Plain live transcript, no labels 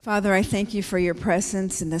Father, I thank you for your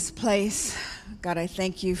presence in this place. God, I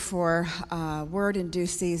thank you for word in due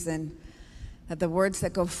season, that the words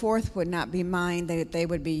that go forth would not be mine, that they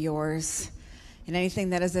would be yours. And anything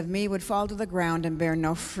that is of me would fall to the ground and bear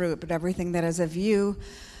no fruit, but everything that is of you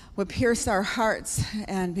would pierce our hearts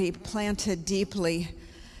and be planted deeply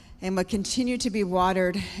and would continue to be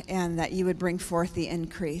watered, and that you would bring forth the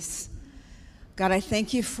increase. God, I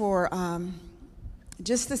thank you for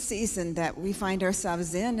just the season that we find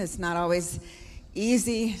ourselves in. It's not always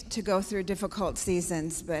easy to go through difficult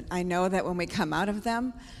seasons, but I know that when we come out of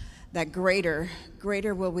them, that greater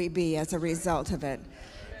will we be as a result of it.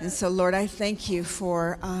 And so, Lord, I thank you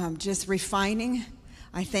for just refining.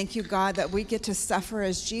 I thank you, God, that we get to suffer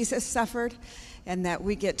as Jesus suffered, and that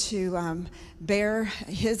we get to bear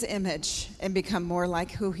his image and become more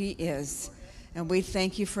like who he is. And we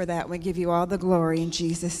thank you for that. We give you all the glory in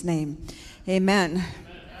Jesus' name. Amen.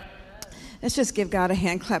 Let's just give God a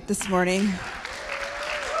hand clap this morning.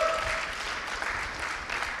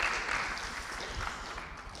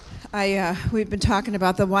 We've been talking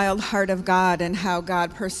about the wild heart of God and how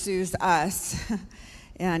God pursues us.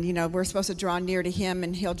 And, you know, we're supposed to draw near to him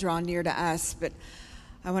and he'll draw near to us. But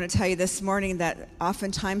I want to tell you this morning that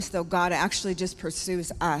oftentimes, though, God actually just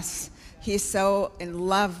pursues us. He's so in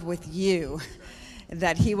love with you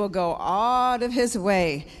that he will go out of his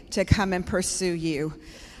way to come and pursue you.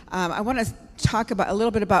 I want to talk about a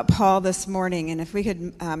little bit about Paul this morning, and if we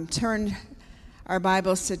could turn our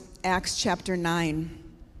Bibles to Acts chapter 9.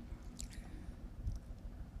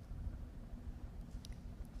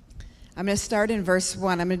 I'm going to start in verse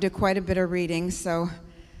 1. I'm going to do quite a bit of reading, so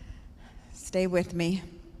stay with me.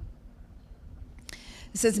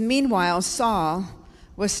 It says, "Meanwhile, Saul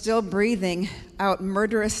was still breathing out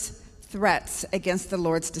murderous threats against the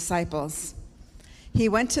Lord's disciples. He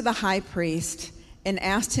went to the high priest and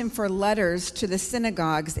asked him for letters to the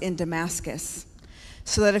synagogues in Damascus,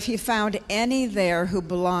 so that if he found any there who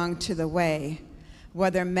belonged to the way,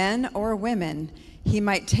 whether men or women, he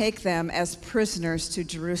might take them as prisoners to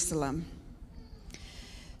Jerusalem."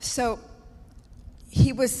 So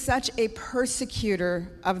he was such a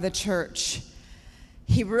persecutor of the church.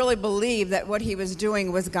 He really believed that what he was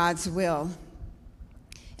doing was God's will.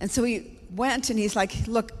 And so he went and he's like,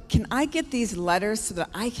 "Look, can I get these letters so that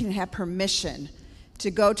I can have permission to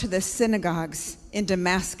go to the synagogues in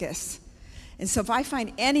Damascus? And so if I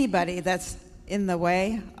find anybody that's in the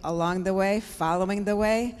way, along the way, following the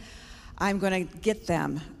way, I'm going to get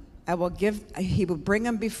them. He will bring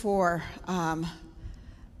them before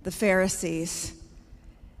the Pharisees,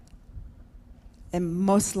 and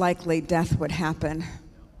most likely death would happen."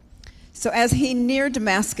 So as he neared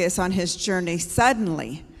Damascus on his journey,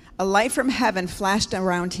 suddenly a light from heaven flashed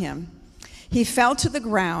around him. He fell to the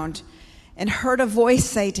ground and heard a voice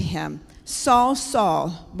say to him, "Saul,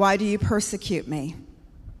 Saul, why do you persecute me?"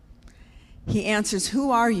 He answers,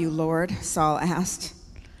 "Who are you, Lord?" Saul asked.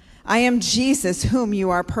 "I am Jesus, whom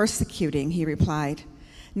you are persecuting," he replied.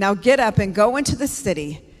 "Now get up and go into the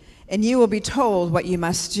city, and you will be told what you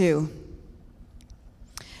must do."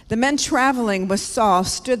 The men traveling with Saul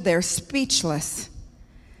stood there speechless.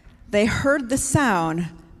 They heard the sound,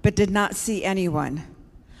 but did not see anyone.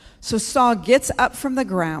 So Saul gets up from the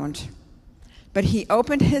ground, but he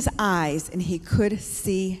opened his eyes and he could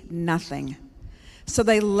see nothing. So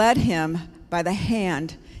they led him by the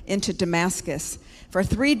hand into Damascus. For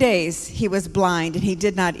 3 days he was blind, and he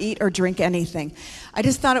did not eat or drink anything. I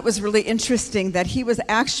just thought it was really interesting that he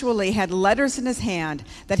had letters in his hand,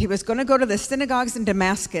 that he was going to go to the synagogues in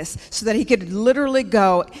Damascus so that he could literally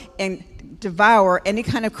go and devour any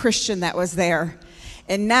kind of Christian that was there.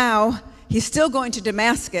 And now he's still going to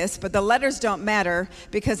Damascus, but the letters don't matter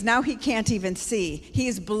because now he can't even see. He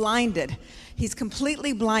is blinded. He's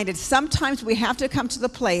completely blinded. Sometimes we have to come to the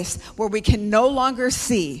place where we can no longer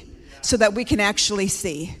see so that we can actually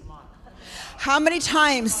see. How many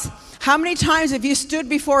times have you stood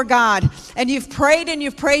before God and you've prayed and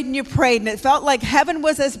you've prayed and you've prayed and it felt like heaven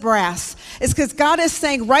was as brass? It's because God is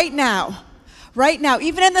saying right now,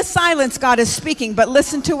 even in the silence, God is speaking, but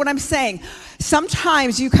listen to what I'm saying.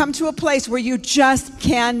 Sometimes you come to a place where you just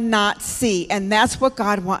cannot see, and that's what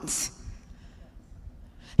God wants.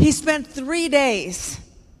 He spent 3 days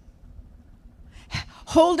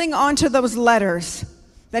holding on to those letters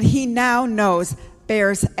that he now knows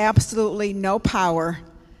bears absolutely no power,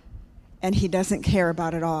 and he doesn't care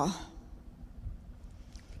about it all.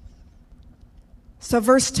 So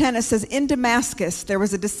verse 10, it says, "In Damascus there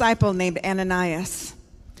was a disciple named Ananias.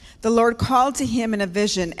 The Lord called to him in a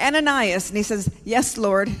vision, 'Ananias,' and he says, 'Yes,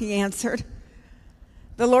 Lord,' he answered.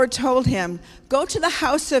 The Lord told him, 'Go to the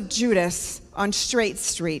house of Judas on Straight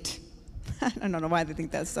Street I don't know why they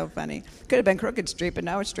think that's so funny. Could have been Crooked Street, but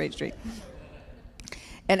now it's Straight Street.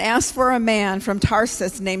 And asked for a man from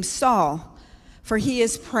Tarsus named Saul, for he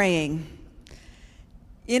is praying.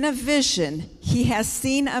 In a vision, he has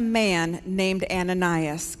seen a man named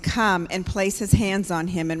Ananias come and place his hands on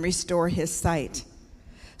him and restore his sight.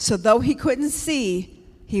 So though he couldn't see,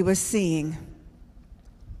 he was seeing.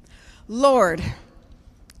 Lord,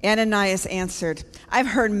 Ananias answered, I've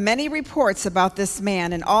heard many reports about this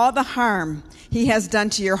man and all the harm he has done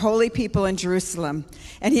to your holy people in Jerusalem.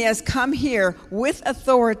 And he has come here with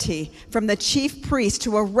authority from the chief priest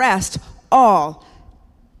to arrest all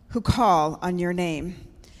who call on your name.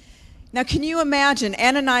 Now, can you imagine?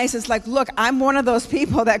 Ananias is like, look, I'm one of those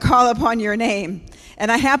people that call upon your name.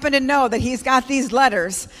 And I happen to know that he's got these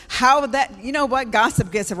letters. How that, you know what?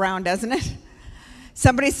 Gossip gets around, doesn't it?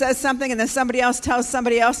 Somebody says something, and then somebody else tells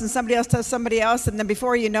somebody else, and somebody else tells somebody else, and then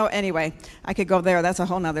before you know, anyway, I could go there. That's a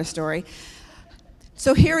whole nother story.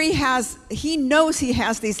 So here he knows he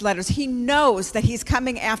has these letters. He knows that he's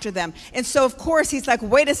coming after them. And so, of course, he's like,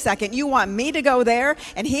 wait a second, you want me to go there?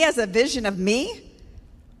 And he has a vision of me?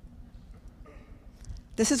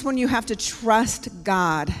 This is when you have to trust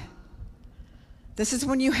God. This is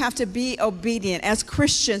when you have to be obedient. As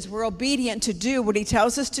Christians, we're obedient to do what he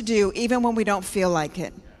tells us to do, even when we don't feel like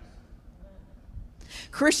it.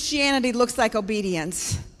 Christianity looks like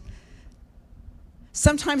obedience.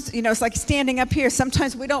 Sometimes, it's like standing up here.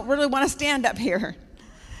 Sometimes we don't really want to stand up here.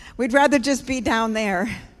 We'd rather just be down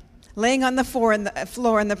there, laying on the floor in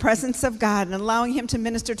the presence of God and allowing him to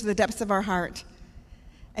minister to the depths of our heart.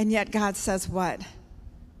 And yet God says what?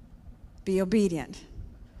 Be obedient.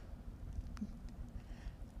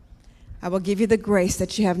 I will give you the grace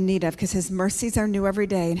that you have need of, because his mercies are new every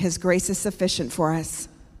day and his grace is sufficient for us.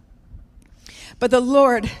 But the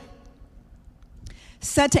Lord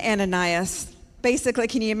said to Ananias, basically,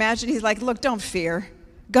 can you imagine? He's like, look, don't fear.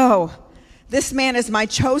 Go. This man is my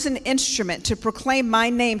chosen instrument to proclaim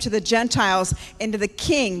my name to the Gentiles and to the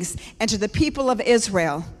kings and to the people of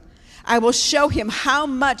Israel. I will show him how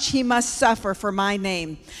much he must suffer for my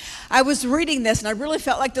name. I was reading this, and I really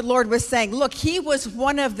felt like the Lord was saying, look, he was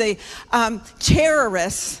one of the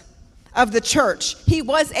terrorists of the church. He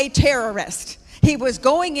was a terrorist. He was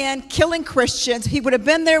going in, killing Christians. He would have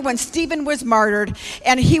been there when Stephen was martyred,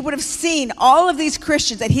 and he would have seen all of these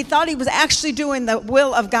Christians, and he thought he was actually doing the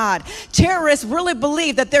will of God. Terrorists really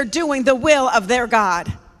believe that they're doing the will of their God.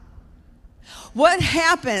 What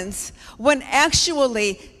happens when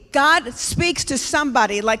actually God speaks to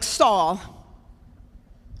somebody like Saul,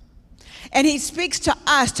 and he speaks to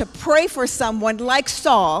us to pray for someone like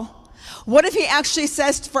Saul? What if he actually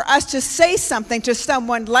says for us to say something to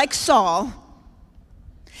someone like Saul,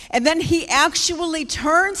 and then he actually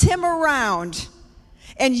turns him around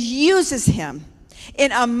and uses him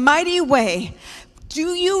in a mighty way?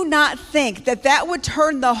 Do you not think that that would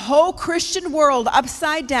turn the whole Christian world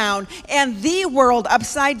upside down and the world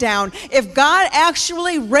upside down if God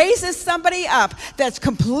actually raises somebody up that's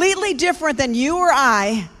completely different than you or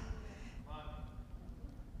I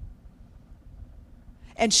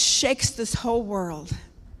and shakes this whole world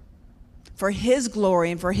for his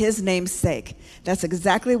glory and for his name's sake? That's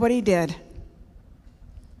exactly what he did.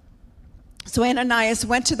 So Ananias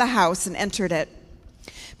went to the house and entered it.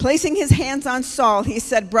 Placing his hands on Saul, he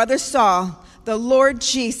said, Brother Saul, the Lord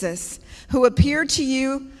Jesus, who appeared to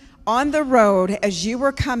you on the road as you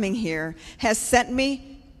were coming here, has sent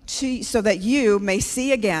me so that you may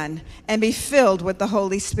see again and be filled with the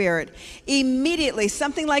Holy Spirit. Immediately,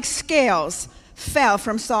 something like scales fell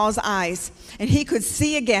from Saul's eyes, and he could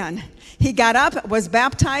see again. He got up, was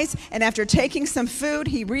baptized, and after taking some food,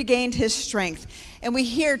 he regained his strength. And we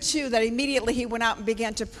hear, too, that immediately he went out and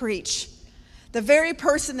began to preach. The very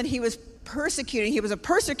person that he was persecuting, he was a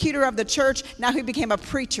persecutor of the church, now he became a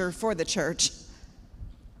preacher for the church.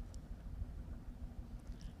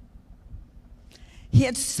 He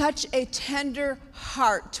had such a tender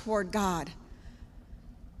heart toward God.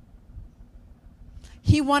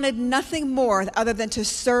 He wanted nothing more other than to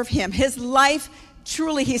serve him. His life,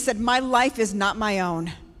 truly, he said, my life is not my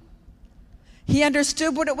own. He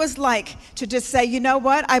understood what it was like to just say, you know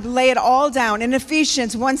what, I lay it all down. In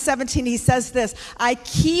Ephesians 1:17, he says this, I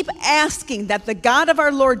keep asking that the God of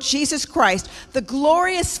our Lord Jesus Christ, the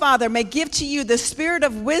glorious Father, may give to you the spirit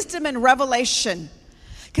of wisdom and revelation.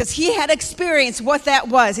 Because he had experienced what that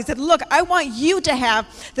was. He said, look, I want you to have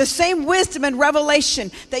the same wisdom and revelation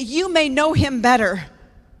that you may know him better.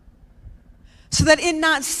 So that in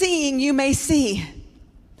not seeing, you may see.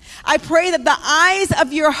 I pray that the eyes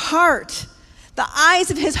of your heart, the eyes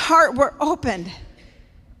of his heart were opened,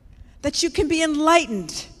 that you can be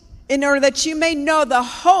enlightened in order that you may know the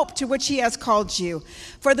hope to which he has called you,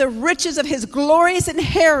 for the riches of his glorious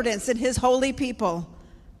inheritance in his holy people.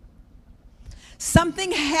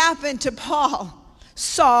 Something happened to Paul.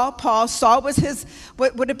 Saul was his,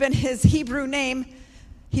 what would have been his Hebrew name.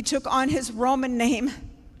 He took on his Roman name,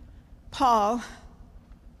 Paul.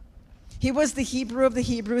 He was the Hebrew of the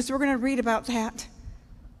Hebrews. We're going to read about that.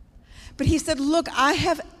 But he said, look, I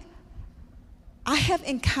have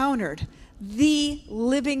encountered the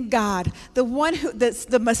living God, the one that's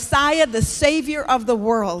the Messiah, the Savior of the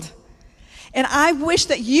world. And I wish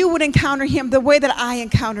that you would encounter him the way that I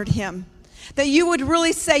encountered him. That you would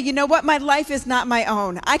really say, you know what, my life is not my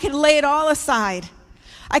own. I can lay it all aside.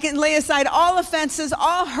 I can lay aside all offenses,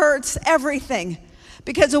 all hurts, everything,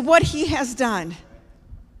 because of what he has done.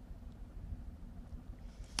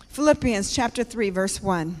 Philippians chapter 3, verse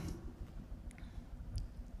 1.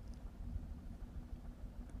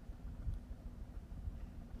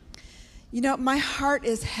 You know, my heart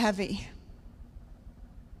is heavy.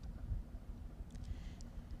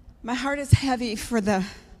 My heart is heavy for the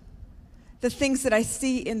things that I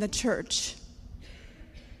see in the church.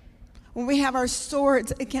 When we have our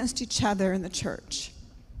swords against each other in the church.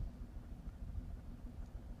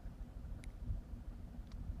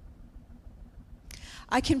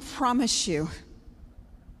 I can promise you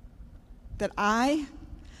that I,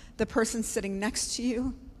 the person sitting next to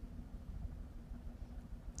you,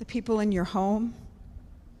 the people in your home,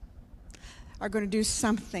 are going to do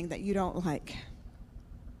something that you don't like.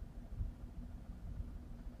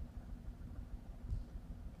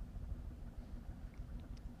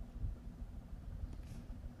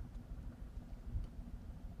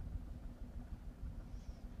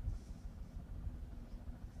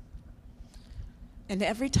 And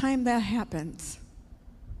every time that happens,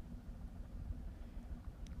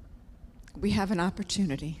 we have an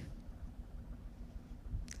opportunity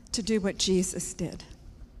to do what Jesus did.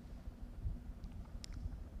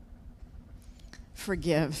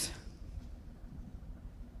 Forgive.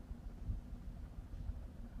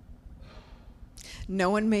 No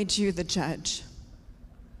one made you the judge,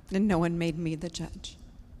 and no one made me the judge.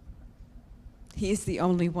 He's the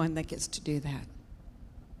only one that gets to do that.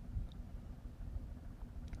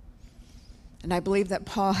 And I believe that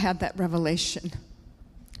Paul had that revelation,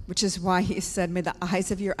 which is why he said, may the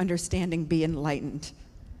eyes of your understanding be enlightened,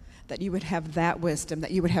 that you would have that wisdom,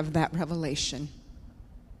 that you would have that revelation.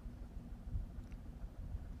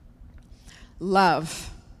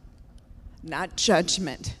 Love, not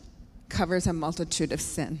judgment, covers a multitude of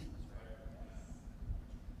sin.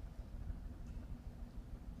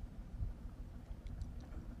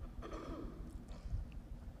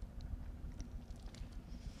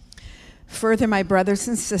 Further, my brothers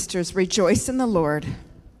and sisters, rejoice in the Lord.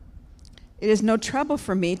 It is no trouble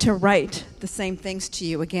for me to write the same things to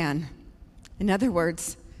you again. In other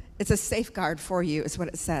words, it's a safeguard for you, is what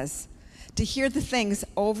it says. To hear the things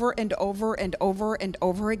over and over and over and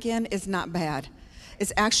over again is not bad.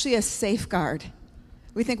 It's actually a safeguard.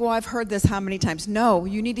 We think, well, I've heard this how many times? No,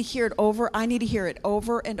 you need to hear it over. I need to hear it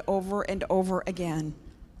over and over and over again.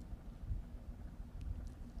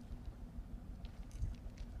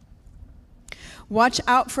 Watch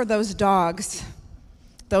out for those dogs,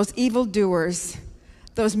 those evildoers,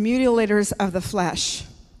 those mutilators of the flesh.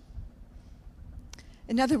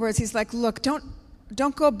 In other words, he's like, look, don't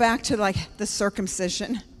go back to like the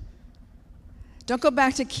circumcision. Don't go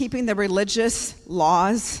back to keeping the religious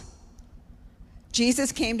laws.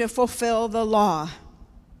 Jesus came to fulfill the law.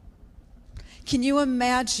 Can you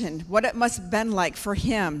imagine what it must have been like for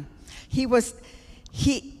him?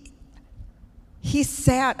 He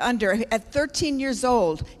sat under, at 13 years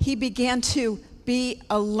old, he began to be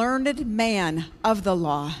a learned man of the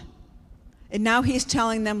law. And now he's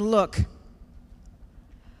telling them, look,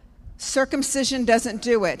 circumcision doesn't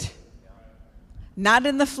do it. Not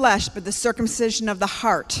in the flesh, but the circumcision of the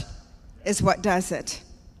heart is what does it.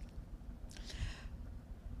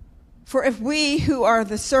 For if we who are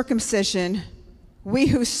the circumcision, we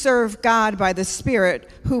who serve God by the Spirit,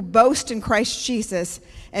 who boast in Christ Jesus,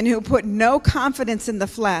 and who put no confidence in the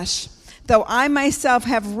flesh, though I myself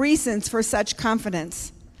have reasons for such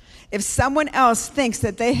confidence. If someone else thinks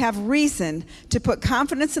that they have reason to put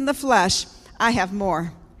confidence in the flesh, I have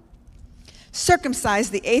more.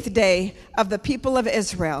 Circumcised the 8th day of the people of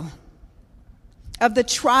Israel, of the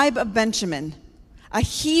tribe of Benjamin, a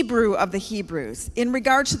Hebrew of the Hebrews, in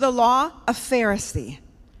regard to the law, a Pharisee.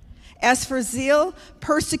 As for zeal,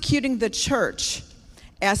 persecuting the church.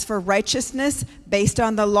 As for righteousness based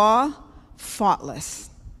on the law,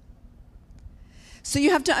 faultless. So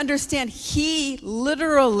you have to understand, he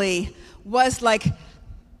literally was like,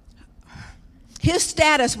 His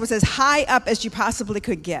status was as high up as you possibly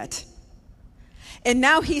could get. And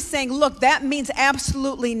now he's saying, look, that means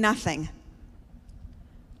absolutely nothing.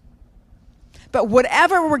 But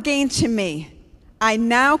whatever were gained to me, I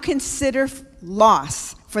now consider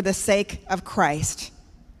loss for the sake of Christ.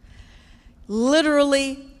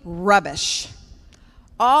 Literally rubbish.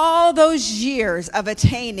 All those years of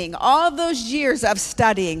attaining, all those years of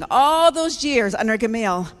studying, all those years under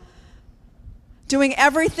Gamaliel, doing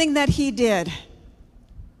everything that he did,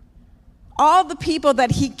 all the people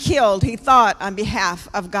that he killed, he thought on behalf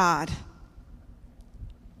of God.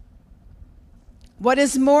 What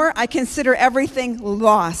is more, I consider everything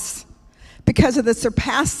loss because of the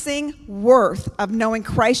surpassing worth of knowing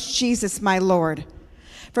Christ Jesus my Lord,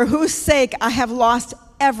 for whose sake I have lost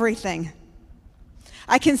everything.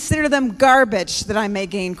 I consider them garbage that I may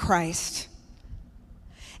gain Christ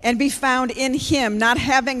and be found in him, not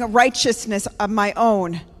having a righteousness of my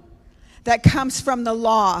own that comes from the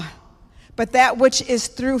law, but that which is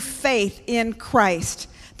through faith in Christ,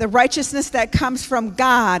 the righteousness that comes from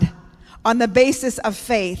God on the basis of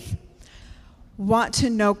faith. Want to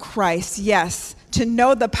know Christ, yes, to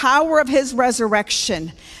know the power of his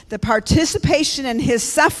resurrection, the participation in his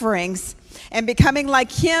sufferings, and becoming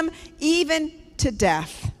like him even to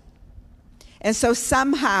death. And so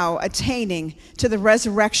somehow attaining to the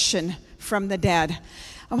resurrection from the dead.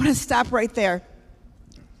 I want to stop right there.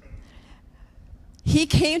 He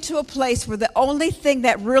came to a place where the only thing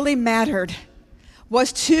that really mattered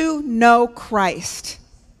was to know Christ.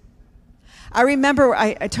 I remember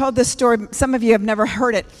I told this story, some of you have never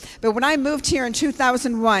heard it, but when I moved here in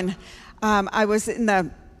 2001, I was in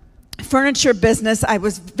the furniture business. I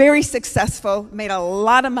was very successful, made a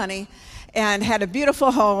lot of money, and had a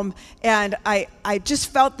beautiful home, and I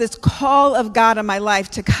just felt this call of God in my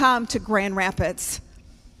life to come to Grand Rapids.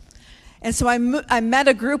 And so I met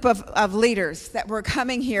a group of leaders that were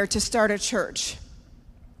coming here to start a church.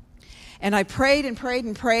 And I prayed and prayed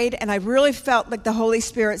and prayed, and I really felt like the Holy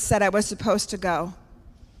Spirit said I was supposed to go.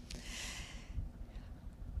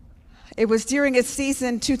 It was during a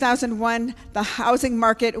season, 2001, the housing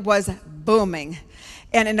market was booming.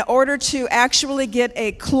 And in order to actually get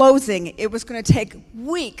a closing, it was going to take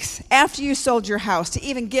weeks after you sold your house to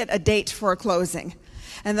even get a date for a closing.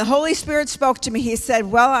 And the Holy Spirit spoke to me. He said,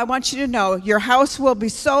 well, I want you to know your house will be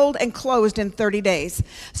sold and closed in 30 days.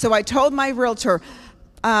 So I told my realtor,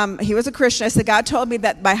 he was a Christian, I said, God told me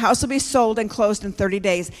that my house will be sold and closed in 30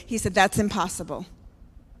 days. He said, that's impossible.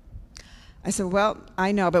 I said, well,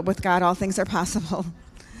 I know, but with God, all things are possible.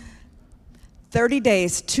 30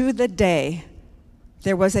 days to the day,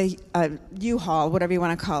 there was a U-Haul, whatever you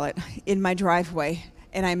want to call it, in my driveway,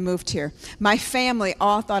 and I moved here. My family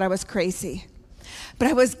all thought I was crazy. But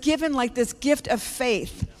I was given like this gift of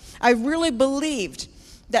faith. I really believed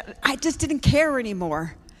that I just didn't care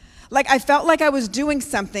anymore. Like I felt like I was doing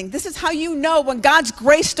something. This is how you know when God's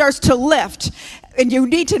grace starts to lift and you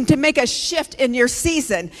need to make a shift in your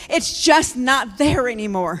season. It's just not there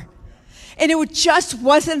anymore. And it just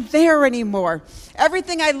wasn't there anymore.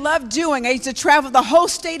 Everything I loved doing, I used to travel the whole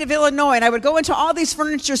state of Illinois, and I would go into all these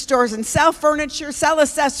furniture stores and sell furniture, sell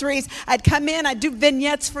accessories. I'd come in, I'd do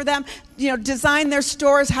vignettes for them, design their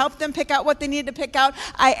stores, help them pick out what they needed to pick out.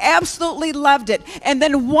 I absolutely loved it. And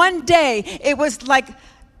then one day, it was like,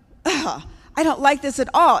 I don't like this at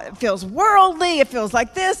all. It feels worldly. It feels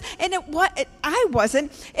like this. And I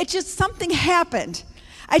wasn't. It just, something happened.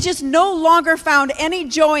 I just no longer found any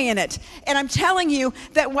joy in it. And I'm telling you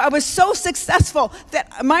that I was so successful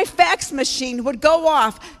that my fax machine would go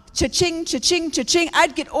off, cha-ching, cha-ching, cha-ching.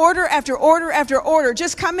 I'd get order after order after order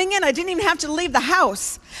just coming in. I didn't even have to leave the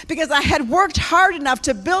house because I had worked hard enough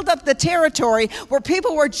to build up the territory where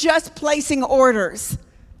people were just placing orders.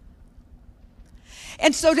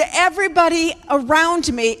 And so to everybody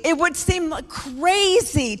around me, it would seem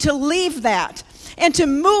crazy to leave that and to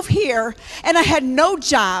move here, and I had no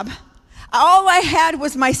job. All I had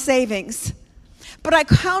was my savings, but I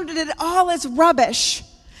counted it all as rubbish.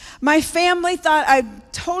 My family thought I'm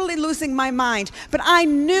totally losing my mind, but I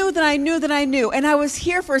knew that I knew that I knew, and I was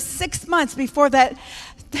here for 6 months before that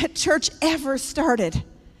church ever started.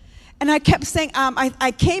 And I kept saying,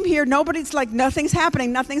 I came here, nobody's like, nothing's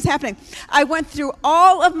happening, nothing's happening. I went through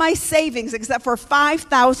all of my savings except for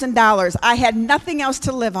 $5,000. I had nothing else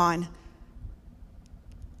to live on.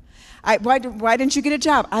 Why didn't you get a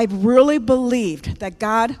job? I really believed that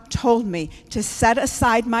God told me to set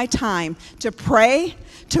aside my time to pray,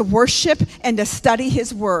 to worship, and to study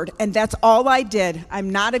his word. And that's all I did. I'm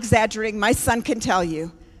not exaggerating. My son can tell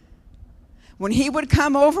you. When he would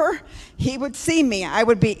come over, he would see me. I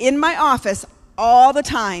would be in my office all the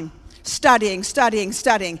time, studying.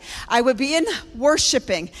 I would be in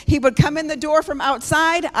worshiping. He would come in the door from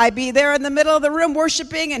outside. I'd be there in the middle of the room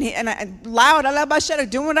worshiping and loud,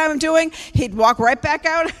 doing what I'm doing. He'd walk right back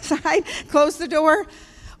outside, close the door.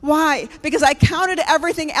 Why? Because I counted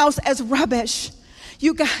everything else as rubbish.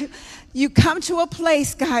 You come to a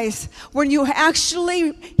place, guys, when you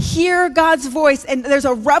actually hear God's voice and there's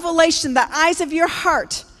a revelation, the eyes of your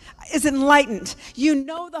heart is enlightened. You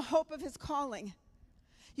know the hope of his calling.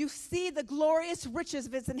 You see the glorious riches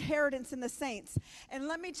of his inheritance in the saints. And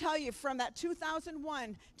let me tell you, from that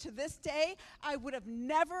 2001 to this day, I would have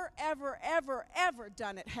never, ever, ever, ever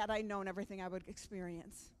done it had I known everything I would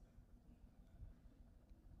experience.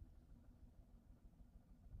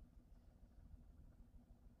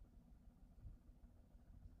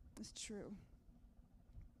 It's true.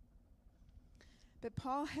 But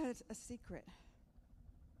Paul had a secret.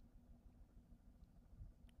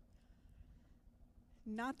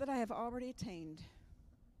 Not that I have already attained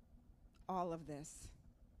all of this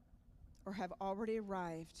or have already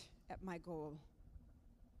arrived at my goal,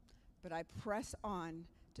 but I press on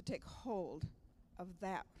to take hold of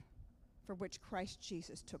that for which Christ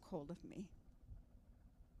Jesus took hold of me.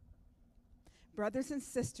 Brothers and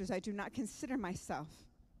sisters, I do not consider myself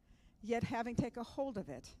yet having taken hold of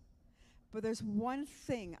it, but there's one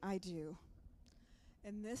thing I do,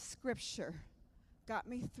 and this scripture got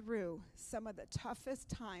me through some of the toughest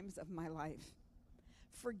times of my life,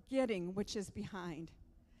 forgetting which is behind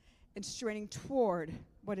and straining toward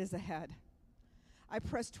what is ahead. I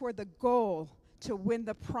press toward the goal to win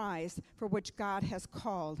the prize for which God has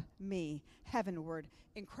called me heavenward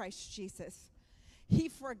in Christ Jesus. He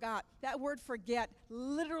forgot. That word forget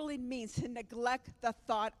literally means to neglect the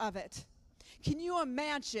thought of it. Can you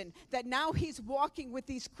imagine that now he's walking with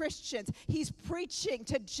these Christians? He's preaching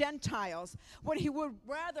to Gentiles when he would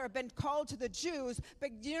rather have been called to the Jews.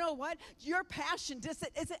 But you know what? Your passion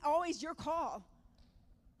isn't always your call.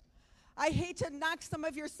 I hate to knock some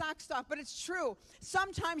of your socks off, but it's true.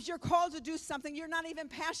 Sometimes you're called to do something you're not even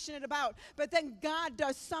passionate about, but then God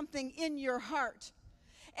does something in your heart.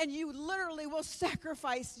 And you literally will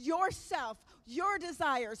sacrifice yourself, your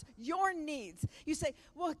desires, your needs. You say,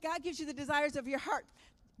 well, God gives you the desires of your heart.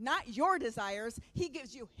 Not your desires. He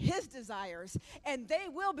gives you his desires, and they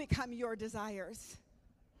will become your desires.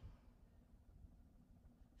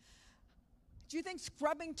 Do you think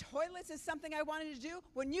scrubbing toilets is something I wanted to do?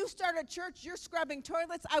 When you start a church, you're scrubbing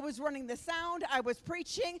toilets. I was running the sound. I was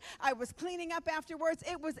preaching. I was cleaning up afterwards.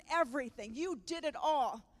 It was everything. You did it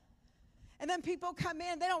all. And then people come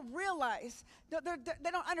in, they don't realize, they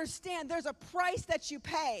don't understand there's a price that you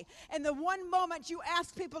pay. And the one moment you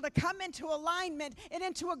ask people to come into alignment and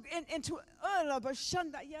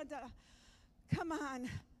come on.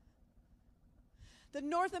 The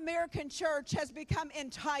North American church has become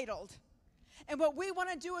entitled. And what we want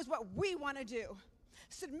to do is what we want to do.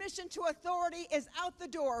 Submission to authority is out the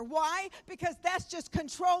door. Why? Because that's just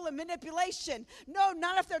control and manipulation. No,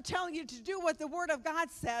 not if they're telling you to do what the Word of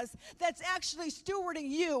God says. That's actually stewarding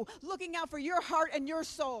you, looking out for your heart and your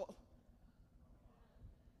soul.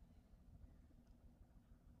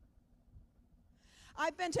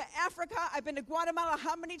 I've been to Africa. I've been to Guatemala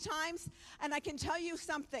how many times? And I can tell you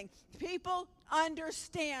something. People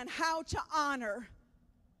understand how to honor.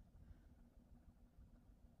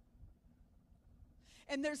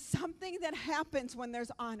 And there's something that happens when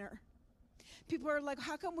there's honor. People are like,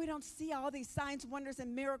 how come we don't see all these signs, wonders,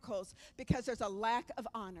 and miracles? Because there's a lack of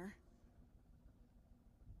honor.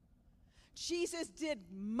 Jesus did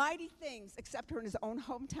mighty things except for in his own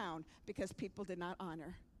hometown because people did not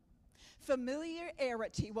honor.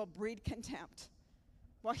 Familiarity will breed contempt.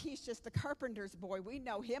 Well, he's just the carpenter's boy. We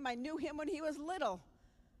know him. I knew him when he was little.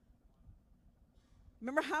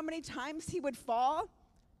 Remember how many times he would fall?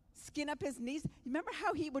 Skin up his knees. Remember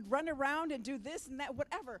how he would run around and do this and that,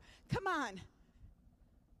 whatever. Come on.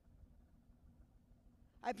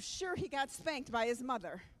 I'm sure he got spanked by his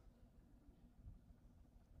mother.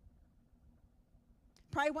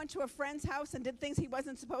 Probably went to a friend's house and did things he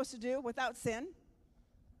wasn't supposed to do without sin.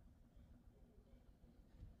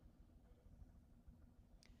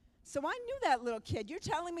 So I knew that little kid. You're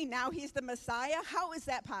telling me now he's the Messiah? How is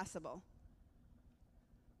that possible?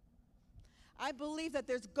 I believe that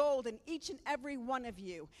there's gold in each and every one of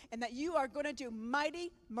you, and that you are going to do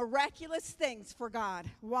mighty, miraculous things for God.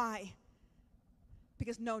 Why?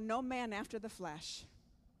 Because no man after the flesh.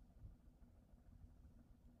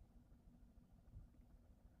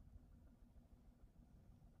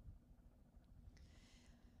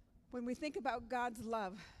 When we think about God's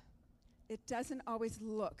love, it doesn't always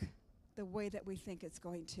look the way that we think it's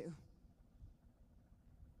going to.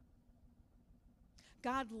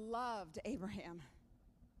 God loved Abraham.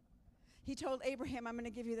 He told Abraham, I'm going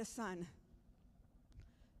to give you this son.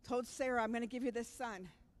 Told Sarah, I'm going to give you this son.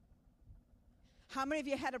 How many of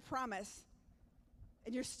you had a promise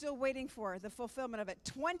and you're still waiting for the fulfillment of it?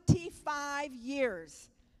 25 years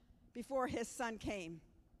before his son came.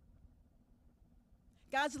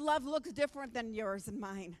 God's love looks different than yours and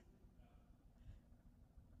mine.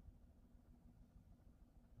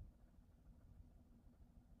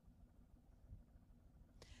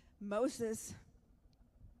 Moses,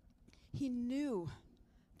 he knew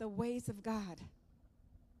the ways of God.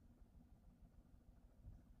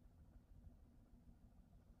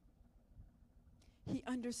 He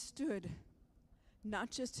understood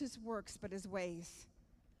not just his works, but his ways.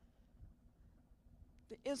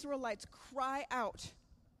 The Israelites cry out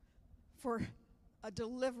for a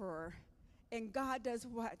deliverer, and God does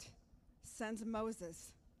what? Sends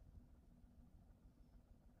Moses.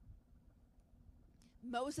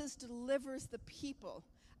 Moses delivers the people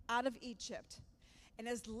out of Egypt and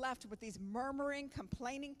is left with these murmuring,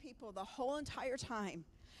 complaining people the whole entire time.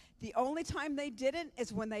 The only time they didn't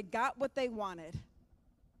is when they got what they wanted.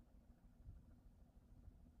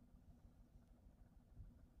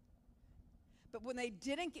 But when they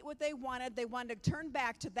didn't get what they wanted to turn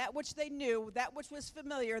back to that which they knew, that which was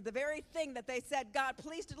familiar, the very thing that they said, God,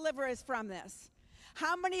 please deliver us from this.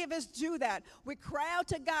 How many of us do that? We cry out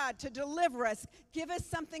to God to deliver us, give us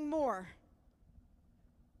something more.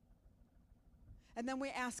 And then we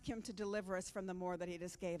ask him to deliver us from the more that he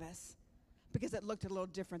just gave us because it looked a little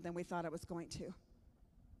different than we thought it was going to.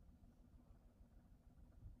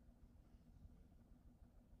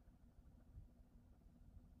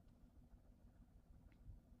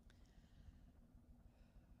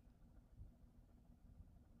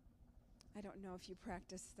 I don't know if you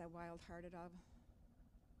practice the wild heart at all.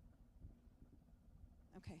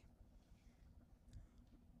 Okay.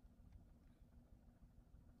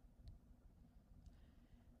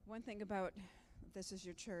 One thing about this is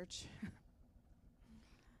your church,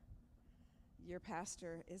 your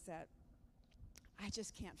pastor, is that I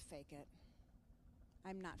just can't fake it.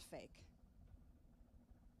 I'm not fake.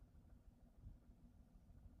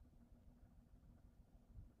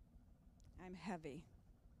 I'm heavy.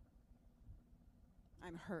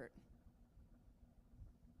 I'm hurt.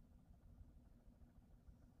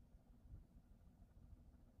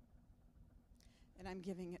 And I'm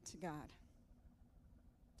giving it to God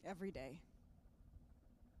every day.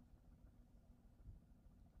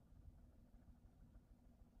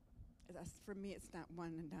 For me, it's not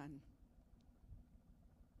one and done.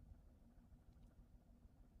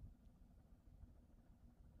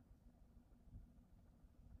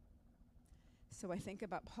 So I think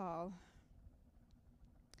about Paul,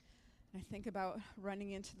 and I think about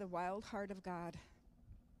running into the wild heart of God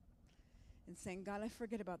and saying, God, I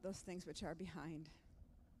forget about those things which are behind.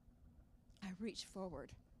 I reach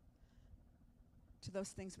forward to those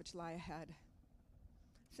things which lie ahead,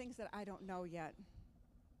 things that I don't know yet,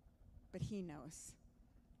 but he knows.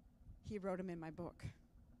 He wrote them in my book.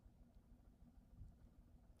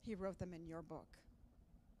 He wrote them in your book.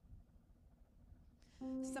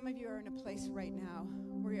 Some of you are in a place right now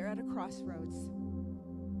where you're at a crossroads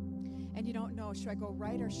and you don't know, should I go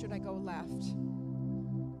right or should I go left?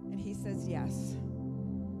 And he says yes.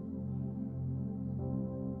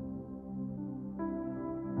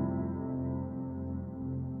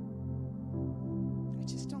 I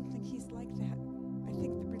just don't think he's like that. I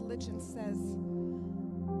think the religion says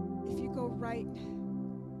if you go right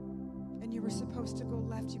and you were supposed to go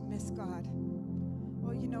left, you miss God.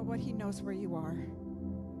 Well, you know what? He knows where you are.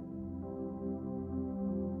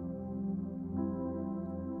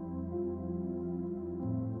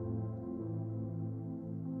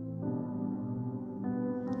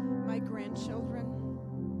 My grandchildren,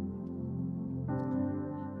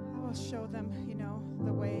 I will show them,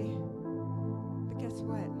 the way. But guess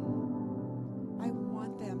what? I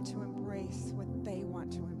want them to embrace what they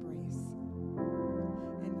want to embrace.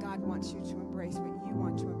 And God wants you to embrace what you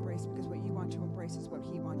want to embrace, because what you want to embrace is what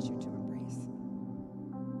he wants you to embrace.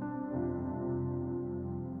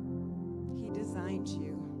 He designed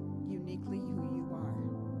you uniquely who you are.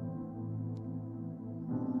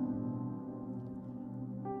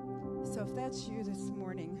 So if that's you this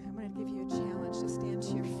morning, I'm going to give you a challenge to stand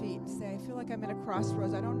to your feet and say, I feel like I'm at a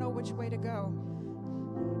crossroads. I don't know which way to go.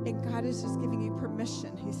 And God is just giving you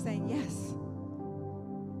permission. He's saying, yes.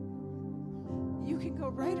 You can go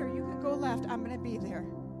right or you can go left. I'm going to be there.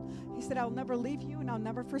 He said, I'll never leave you and I'll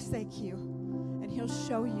never forsake you. And he'll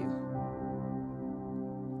show you.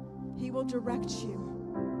 He will direct you.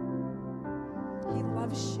 He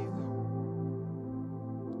loves you.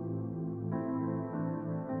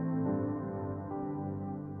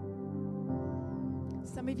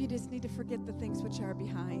 just need to forget the things which are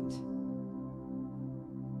behind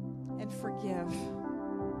and forgive.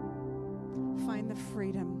 Find the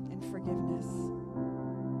freedom in forgiveness.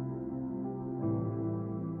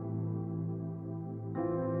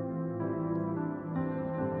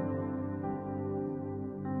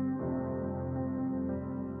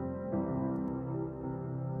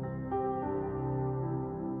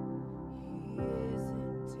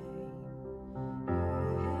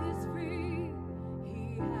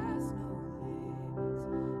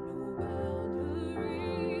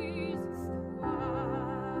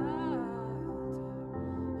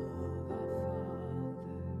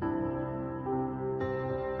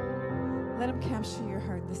 Let him capture your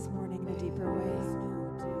heart this morning in a deeper way.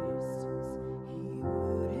 He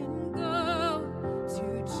wouldn't go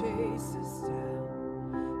to chase us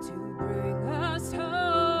down, to bring us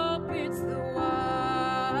hope. It's the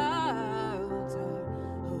wild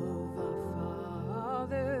heart of our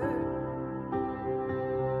Father.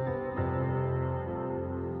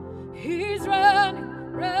 He's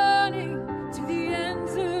running, running to the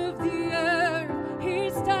ends of the earth. He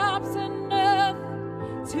stops at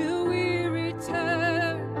nothing till we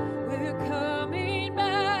return. We're coming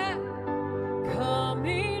back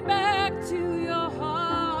to your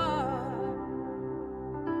heart.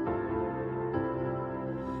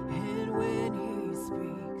 And when he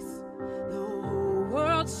speaks, the whole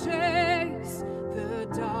world shakes, the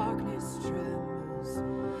darkness trembles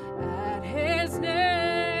at his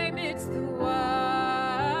name. It's the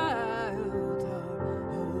wild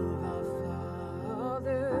heart of our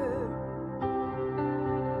Father.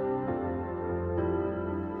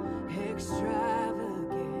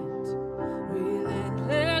 Extravagant,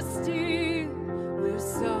 relentless steel, we're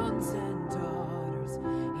sons and daughters.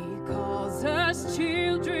 He calls us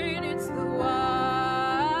children. It's the wild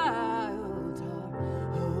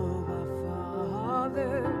heart of our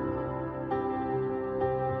Father.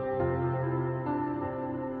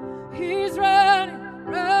 He's running,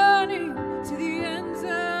 running to the ends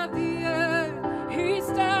of the earth. He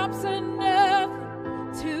stops at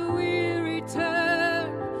nothing till we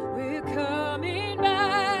return. We're coming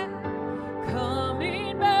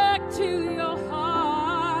back to your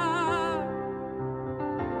heart.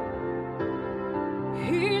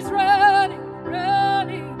 He's running,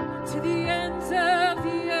 running to the ends of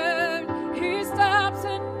the earth. He stops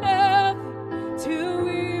at nothing till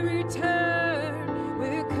we return.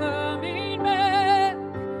 We're coming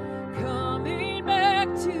back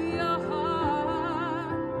to your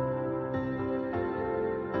heart.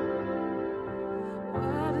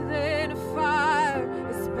 Wilder than a fire,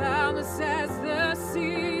 it's boundless as the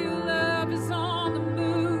sea. Your love is on the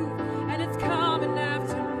move, and it's coming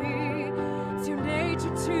after me. It's your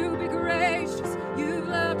nature to be gracious. You've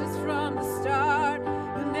loved us from the start.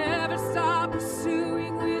 You'll never stop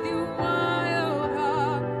pursuing with your wild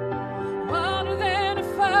heart. Wilder than a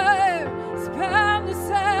fire, it's boundless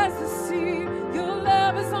as the sea. Your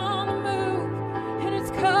love is on the move, and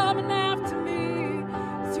it's coming after me.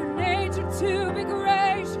 It's your nature to be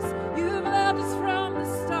gracious. You've loved us from the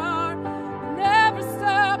start. You'll never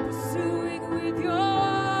stop pursuing with your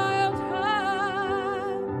wild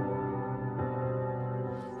heart.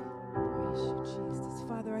 Praise you, Jesus.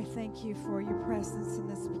 Father, I thank you for your presence in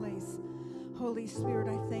this place. Holy Spirit,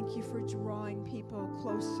 I thank you for drawing people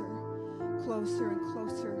closer, closer, and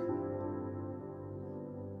closer.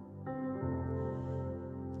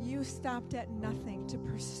 You stopped at nothing to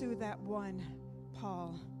pursue that one,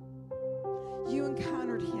 Paul. You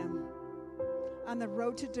encountered him on the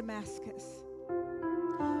road to Damascus.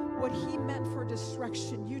 What he meant for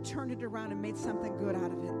destruction, you turned it around and made something good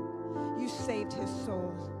out of it. You saved his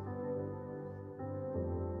soul.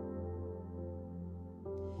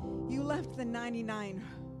 You left the 99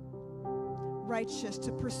 righteous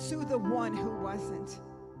to pursue the one who wasn't.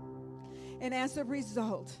 And as a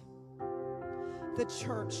result, the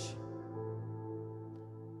church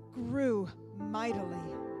grew mightily.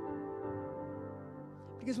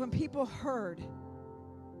 Because when people heard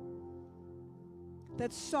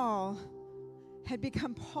that Saul had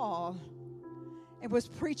become Paul and was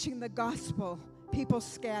preaching the gospel, people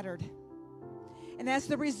scattered. And as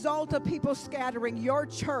the result of people scattering, your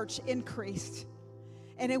church increased.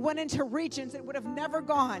 And it went into regions it would have never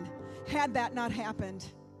gone had that not happened.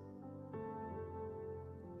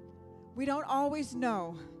 We don't always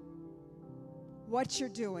know what you're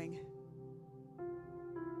doing.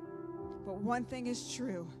 But one thing is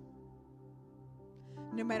true.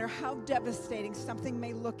 No matter how devastating something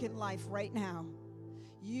may look in life right now,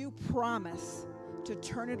 you promise to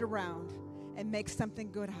turn it around and make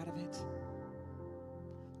something good out of it.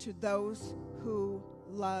 To those who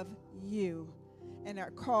love you and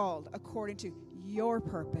are called according to your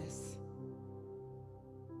purpose.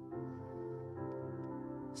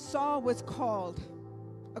 Saul was called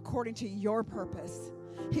according to your purpose.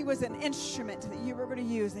 He was an instrument that you were going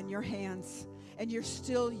to use in your hands, and you're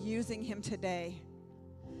still using him today.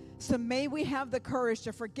 So may we have the courage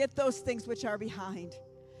to forget those things which are behind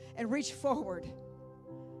and reach forward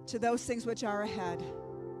to those things which are ahead.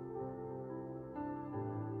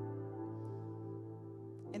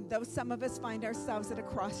 And though some of us find ourselves at a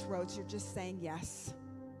crossroads, you're just saying yes.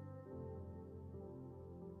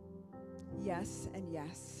 Yes and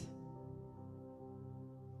yes.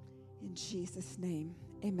 In Jesus' name,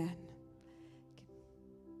 amen.